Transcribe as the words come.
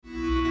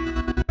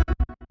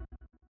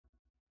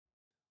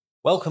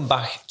Welcome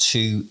back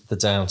to the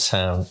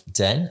Downtown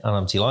Den, and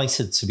I'm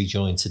delighted to be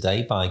joined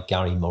today by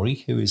Gary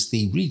Murray, who is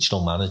the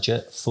Regional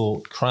Manager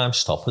for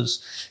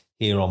Crimestoppers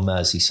here on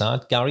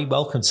Merseyside. Gary,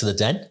 welcome to the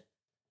Den.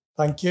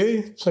 Thank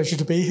you. Pleasure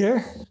to be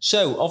here.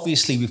 So,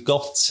 obviously, we've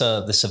got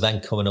this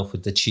event coming up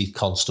with the Chief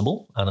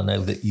Constable, and I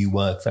know that you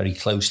work very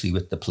closely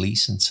with the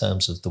police in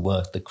terms of the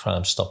work that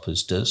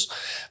Crimestoppers does.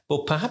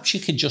 But perhaps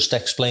you could just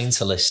explain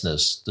to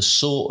listeners the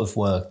sort of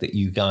work that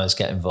you guys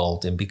get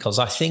involved in, because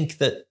I think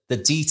that the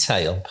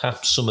detail,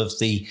 perhaps some of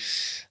the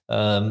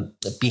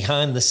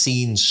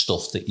behind-the-scenes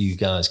stuff that you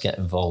guys get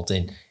involved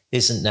in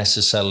isn't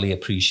necessarily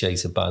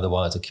appreciated by the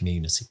wider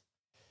community.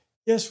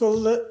 Yes,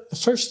 well, the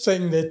first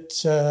thing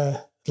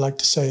that I'd like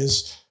to say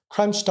is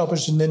Crimestoppers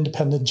is an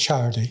independent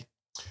charity.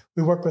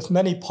 We work with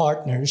many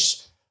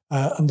partners,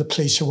 and the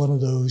police are one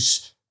of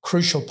those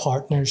crucial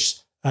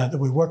partners that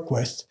we work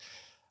with.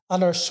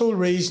 And our sole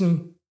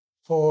reason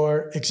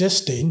for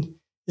existing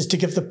is to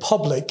give the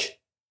public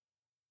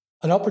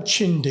an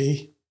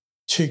opportunity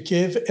to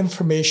give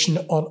information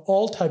on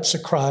all types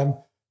of crime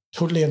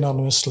totally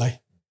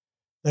anonymously.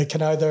 They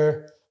can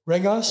either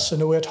ring us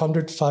on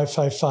 0800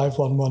 555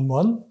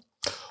 111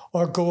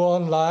 or go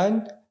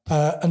online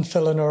and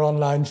fill in our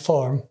online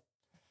form.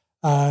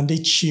 And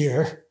each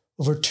year,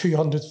 over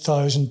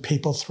 200,000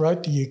 people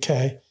throughout the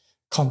UK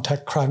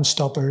contact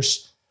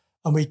Crimestoppers,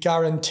 and we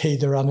guarantee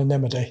their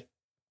anonymity.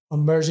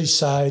 On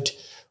Merseyside,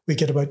 we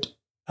get about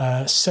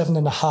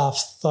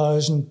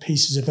 7,500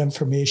 pieces of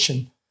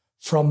information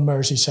from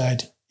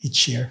Merseyside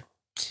each year.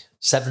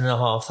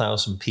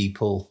 7,500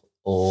 people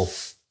or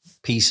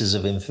pieces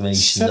of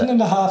information?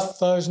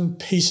 7,500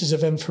 pieces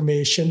of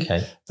information.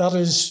 Okay. That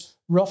is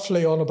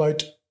roughly on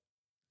about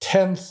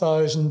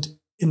 10,000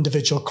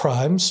 individual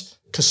crimes,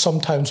 because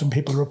sometimes when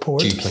people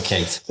report,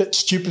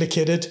 it's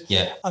duplicated.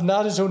 Yeah. And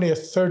that is only a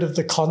third of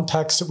the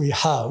contacts that we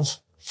have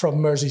from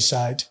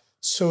Merseyside.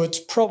 So it's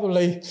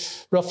probably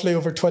roughly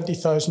over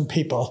 20,000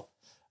 people.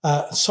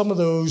 Some of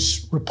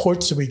those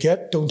reports that we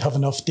get don't have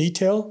enough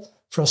detail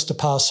for us to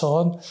pass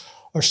on,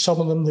 or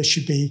some of them they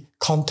should be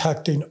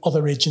contacting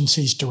other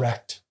agencies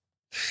direct.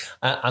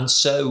 And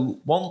so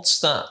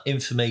once that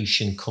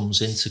information comes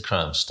into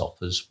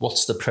Crimestoppers,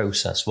 what's the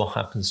process? What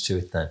happens to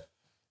it then?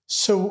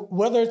 So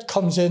whether it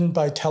comes in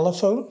by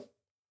telephone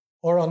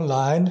or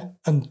online,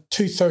 and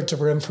 2/3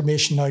 of our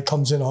information now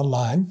comes in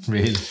online.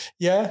 Really?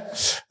 Yeah.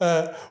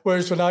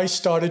 Whereas when I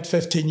started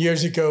 15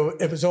 years ago,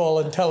 it was all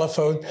on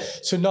telephone.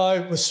 So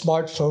now with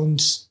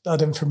smartphones,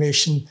 that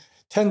information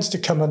tends to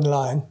come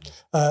online.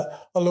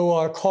 Although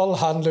our call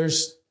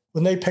handlers,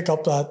 when they pick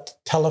up that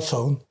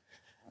telephone,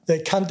 they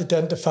can't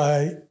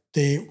identify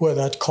where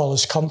that call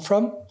has come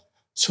from.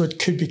 So it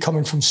could be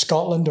coming from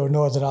Scotland or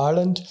Northern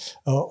Ireland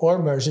or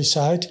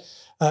Merseyside.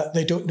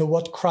 They don't know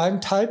what crime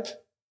type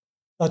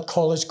that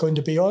call is going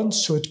to be on.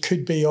 So it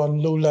could be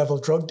on low-level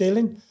drug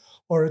dealing,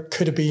 or it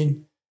could have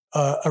been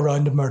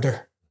around a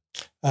murder.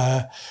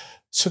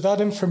 So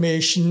that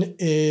information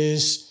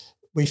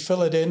we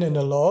fill it in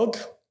a log.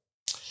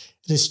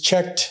 It is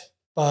checked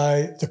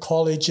by the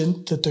call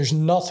agent that there's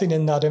nothing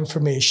in that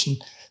information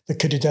that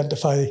could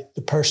identify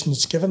the person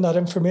that's given that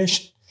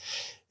information.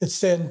 It's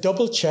then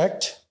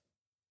double-checked.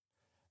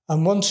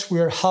 And once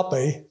we're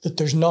happy that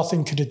there's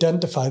nothing could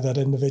identify that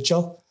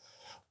individual,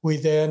 we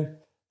then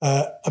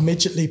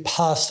immediately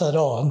pass that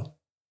on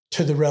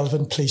to the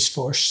relevant police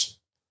force.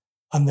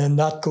 And then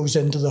that goes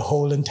into the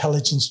whole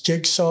intelligence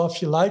jigsaw,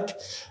 if you like.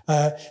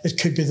 It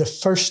could be the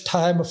first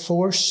time a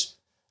force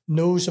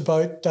knows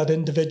about that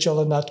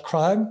individual and that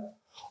crime,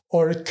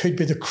 or it could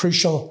be the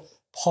crucial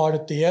part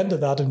at the end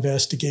of that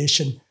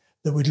investigation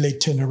that would lead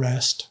to an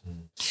arrest.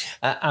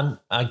 And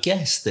I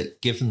guess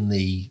that given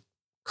the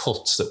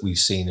cuts that we've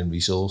seen in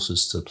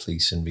resources to the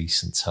police in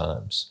recent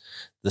times,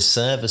 the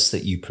service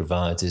that you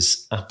provide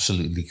is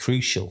absolutely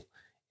crucial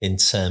in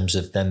terms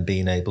of them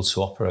being able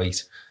to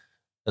operate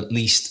at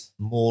least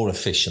more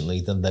efficiently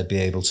than they'd be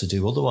able to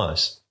do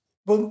otherwise.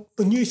 Well,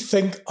 when you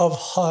think of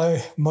how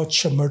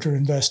much a murder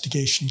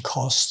investigation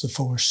costs the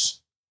force,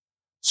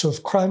 so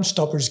if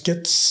Crimestoppers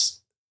gets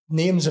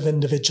names of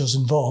individuals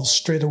involved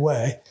straight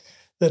away,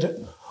 that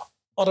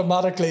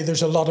automatically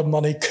there's a lot of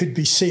money could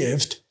be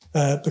saved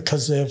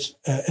because they have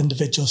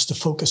individuals to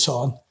focus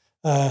on.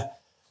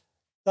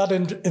 That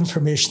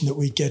information that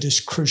we get is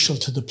crucial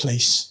to the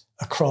police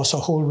across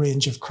a whole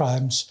range of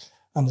crimes.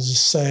 And as I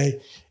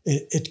say,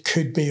 it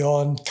could be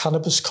on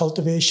cannabis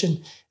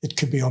cultivation, it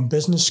could be on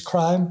business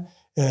crime,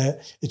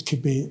 it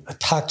could be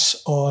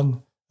attacks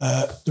on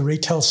the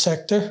retail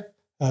sector,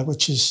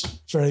 which is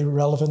very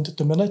relevant at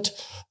the minute,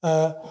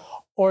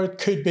 or it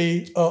could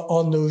be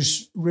on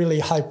those really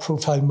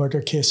high-profile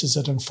murder cases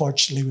that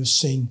unfortunately we've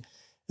seen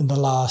in the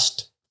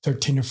last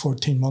 13 or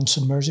 14 months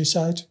in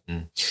Merseyside.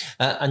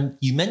 And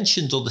you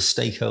mentioned other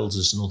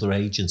stakeholders and other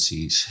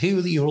agencies. Who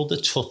are your other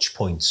touch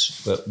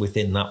points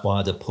within that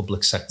wider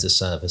public sector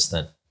service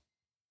then?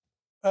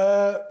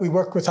 We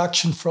work with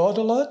Action Fraud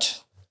a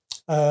lot,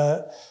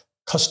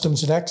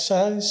 Customs and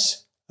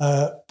Excise,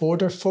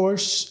 Border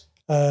Force,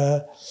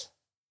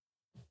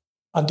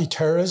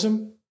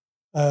 anti-terrorism.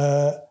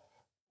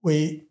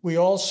 We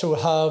also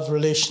have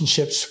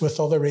relationships with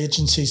other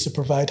agencies that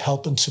provide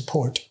help and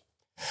support.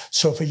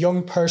 So if a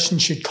young person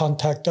should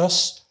contact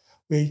us,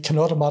 we can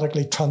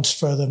automatically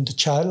transfer them to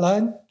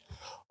Childline.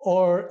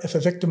 Or if a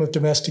victim of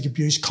domestic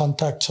abuse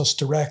contacts us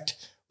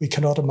direct, we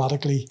can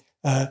automatically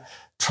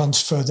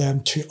transfer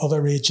them to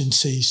other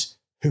agencies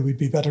who would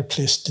be better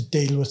placed to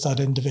deal with that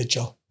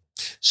individual.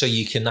 So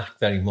you can act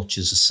very much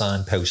as a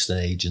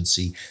signposting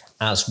agency,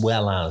 as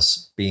well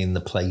as being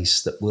the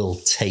place that will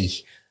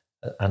take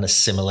and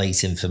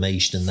assimilate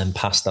information and then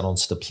pass that on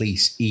to the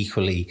police.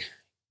 Equally,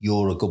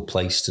 you're a good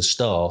place to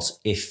start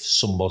if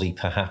somebody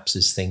perhaps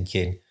is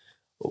thinking,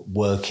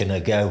 where can I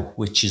go?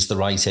 Which is the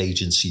right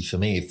agency for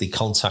me? If they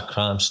contact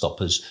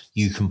Crimestoppers,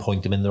 you can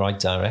point them in the right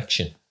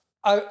direction.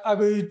 I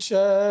would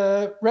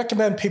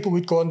recommend people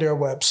would go onto our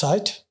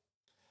website,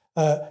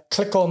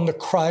 click on the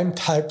crime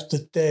type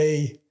that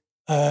they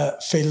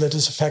feel that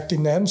is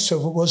affecting them.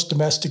 So if it was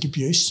domestic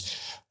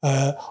abuse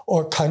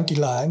or county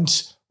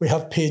lines, we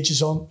have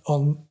pages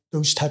on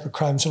those type of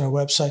crimes on our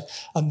website.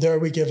 And there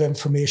we give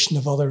information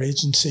of other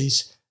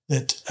agencies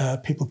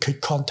that people could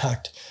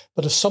contact.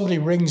 But if somebody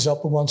rings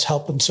up and wants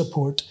help and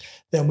support,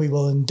 then we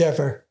will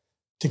endeavour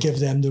to give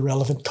them the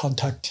relevant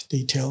contact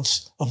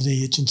details of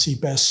the agency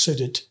best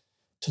suited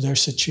to their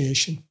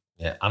situation.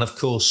 Yeah, and of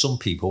course, some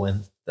people,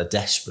 when they're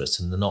desperate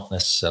and they're not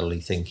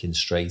necessarily thinking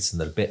straight and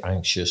they're a bit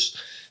anxious,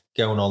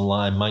 going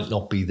online might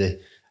not be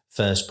the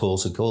first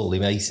port of call. They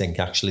may think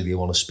actually they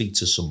want to speak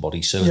to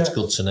somebody. So It's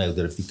good to know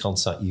that if they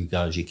contact you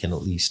guys, you can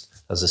at least,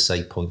 as I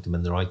say, point them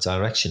in the right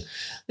direction.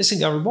 Listen,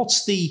 Gary,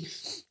 what's the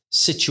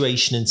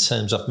situation in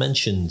terms, I've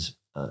mentioned,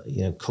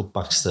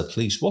 cutbacks to the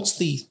police. What's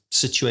the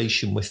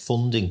situation with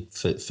funding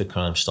for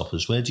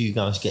Crimestoppers? Where do you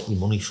guys get your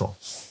money from?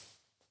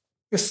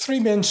 We have three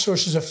main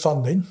sources of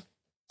funding.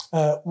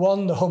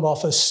 One, the Home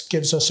Office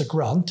gives us a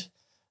grant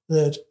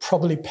that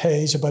probably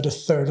pays about a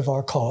third of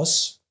our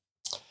costs.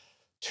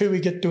 Two,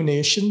 we get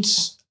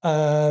donations,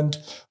 and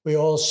we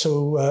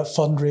also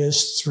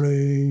fundraise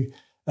through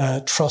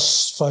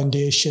trusts,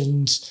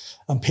 foundations,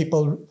 and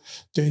people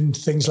doing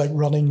things like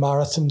running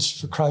marathons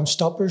for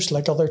Crimestoppers,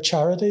 like other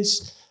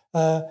charities.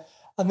 And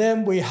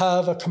then we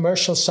have a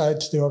commercial side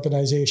to the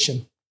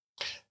organisation.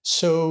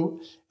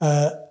 So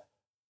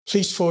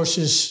police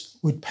forces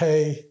would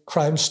pay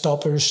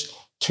Crimestoppers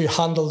to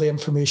handle the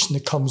information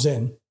that comes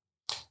in.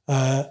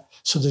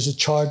 So there's a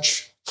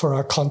charge for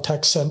our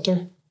contact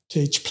centre to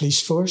each police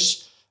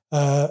force.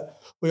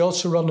 We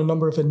also run a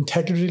number of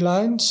integrity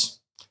lines.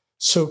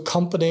 So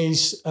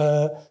companies who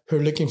are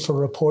looking for a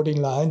reporting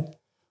line,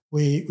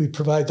 we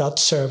provide that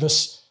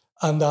service,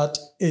 and that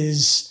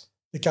is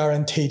the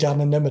guaranteed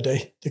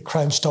anonymity that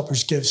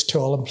Crimestoppers gives to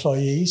all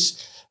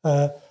employees.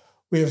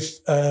 We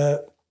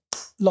have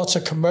lots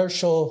of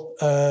commercial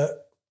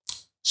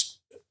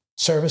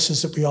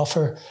services that we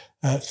offer,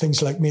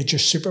 things like major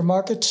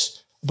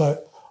supermarkets,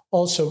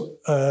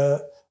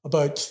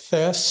 about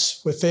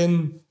thefts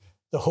within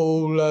the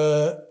whole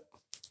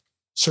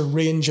sort of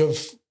range of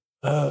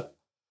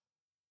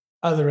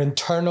either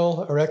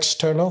internal or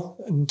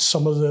external in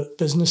some of the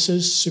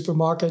businesses,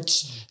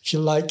 supermarkets, if you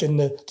like, in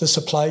the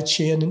supply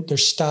chain, their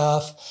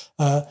staff,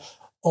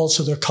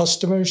 also their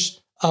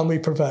customers. And we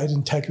provide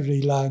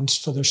integrity lines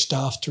for their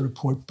staff to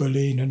report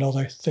bullying and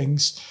other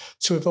things.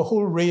 So we have a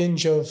whole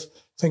range of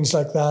things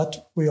like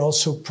that. We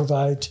also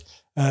provide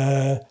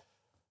the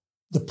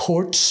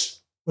ports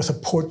with a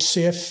port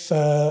safe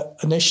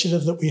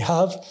initiative that we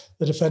have,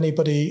 that if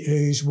anybody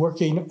who's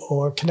working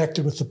or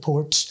connected with the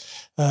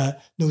ports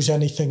knows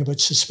anything about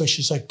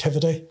suspicious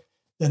activity,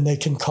 then they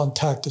can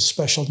contact a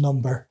special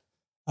number,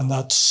 and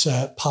that's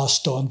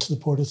passed on to the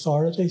port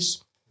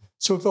authorities.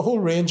 So we have a whole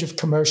range of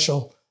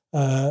commercial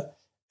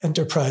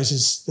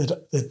enterprises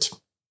that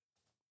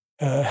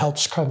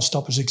helps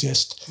Crimestoppers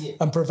exist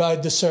and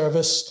provide the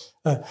service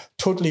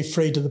totally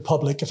free to the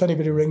public. If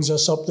anybody rings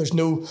us up, there's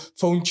no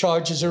phone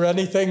charges or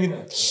anything,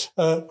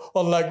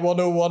 unlike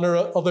 101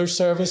 or other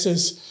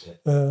services.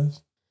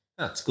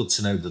 It's good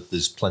to know that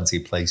there's plenty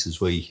of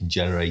places where you can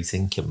generate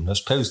income. And I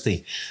suppose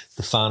the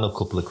final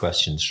couple of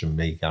questions from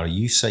me, Gary,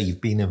 you say you've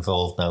been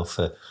involved now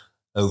for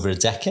over a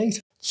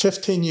decade?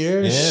 15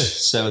 years. Yeah,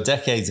 so a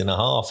decade and a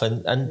half.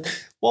 And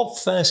what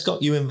first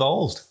got you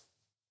involved?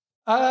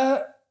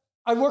 I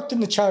worked in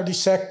the charity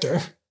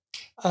sector,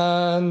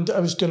 and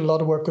I was doing a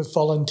lot of work with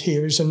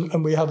volunteers,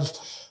 and we have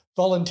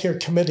volunteer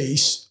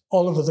committees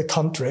all over the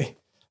country.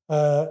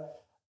 And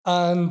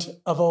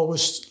I've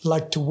always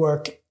liked to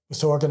work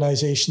with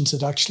organisations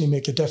that actually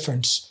make a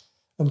difference.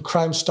 And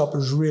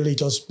Crimestoppers really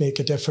does make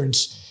a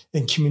difference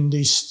in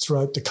communities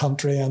throughout the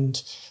country,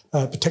 and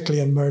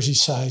particularly in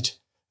Merseyside.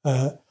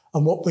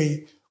 And what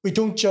we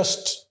don't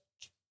just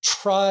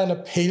try and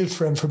appeal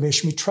for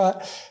information, we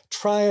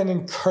try and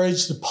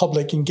encourage the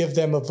public and give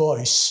them a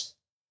voice,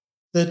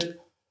 that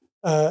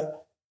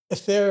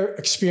if they're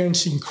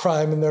experiencing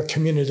crime in their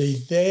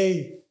community,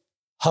 they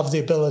have the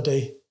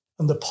ability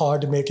and the power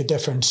to make a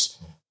difference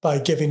by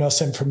giving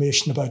us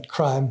information about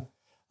crime.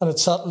 And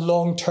it's that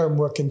long-term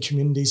work in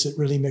communities that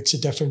really makes a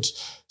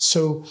difference.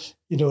 So,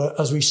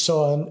 as we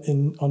saw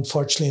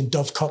unfortunately in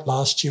Dovecot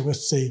last year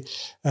with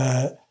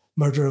the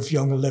murder of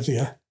young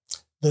Olivia,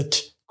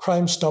 that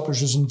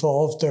Crimestoppers was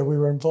involved there. We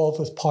were involved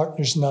with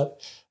partners in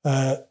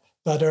that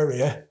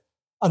area.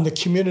 And the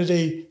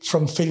community,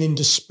 from feeling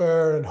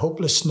despair and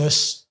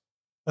hopelessness,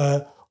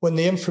 when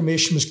the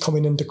information was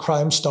coming into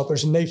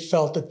Crimestoppers and they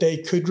felt that they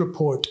could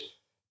report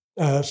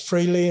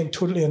freely and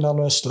totally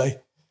anonymously,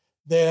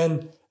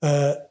 then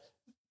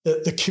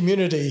the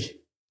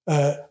community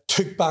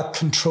took back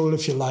control,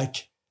 if you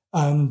like.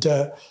 And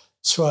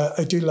so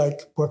I do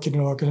like working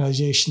in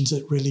organisations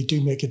that really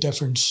do make a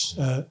difference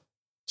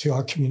to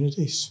our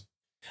communities.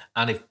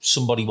 And if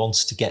somebody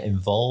wants to get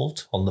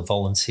involved on the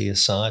volunteer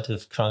side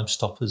of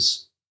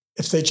Crimestoppers?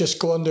 If they just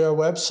go onto our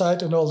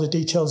website and all the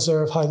details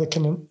there of how they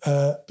can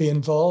be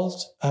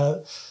involved,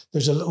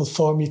 there's a little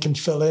form you can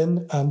fill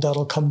in and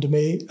that'll come to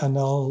me and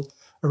I'll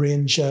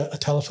arrange a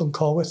telephone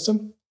call with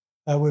them.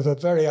 We have a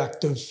very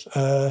active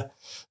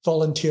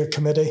volunteer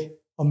committee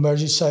on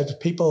Merseyside with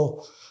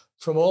people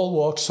from all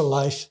walks of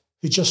life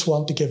who just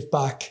want to give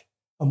back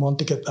and want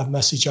to get that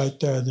message out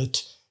there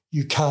that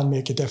you can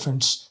make a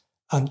difference.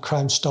 And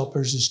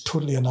Crimestoppers is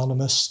totally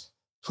anonymous,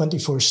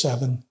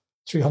 24/7,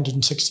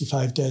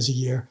 365 days a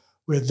year.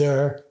 We're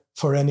there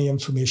for any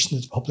information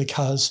that the public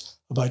has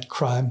about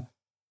crime,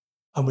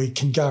 and we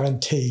can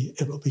guarantee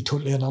it will be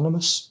totally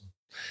anonymous.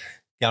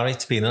 Gary,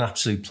 it's been an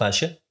absolute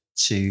pleasure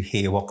to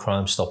hear what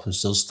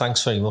Crimestoppers does.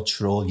 Thanks very much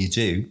for all you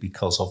do,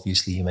 because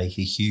obviously you make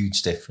a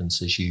huge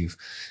difference, as you've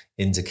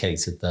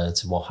indicated there,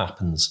 to what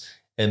happens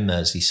in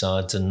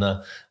Merseyside.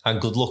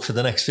 And good luck for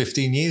the next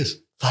 15 years.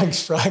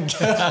 Thanks, Frank.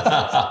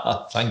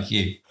 Thank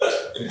you.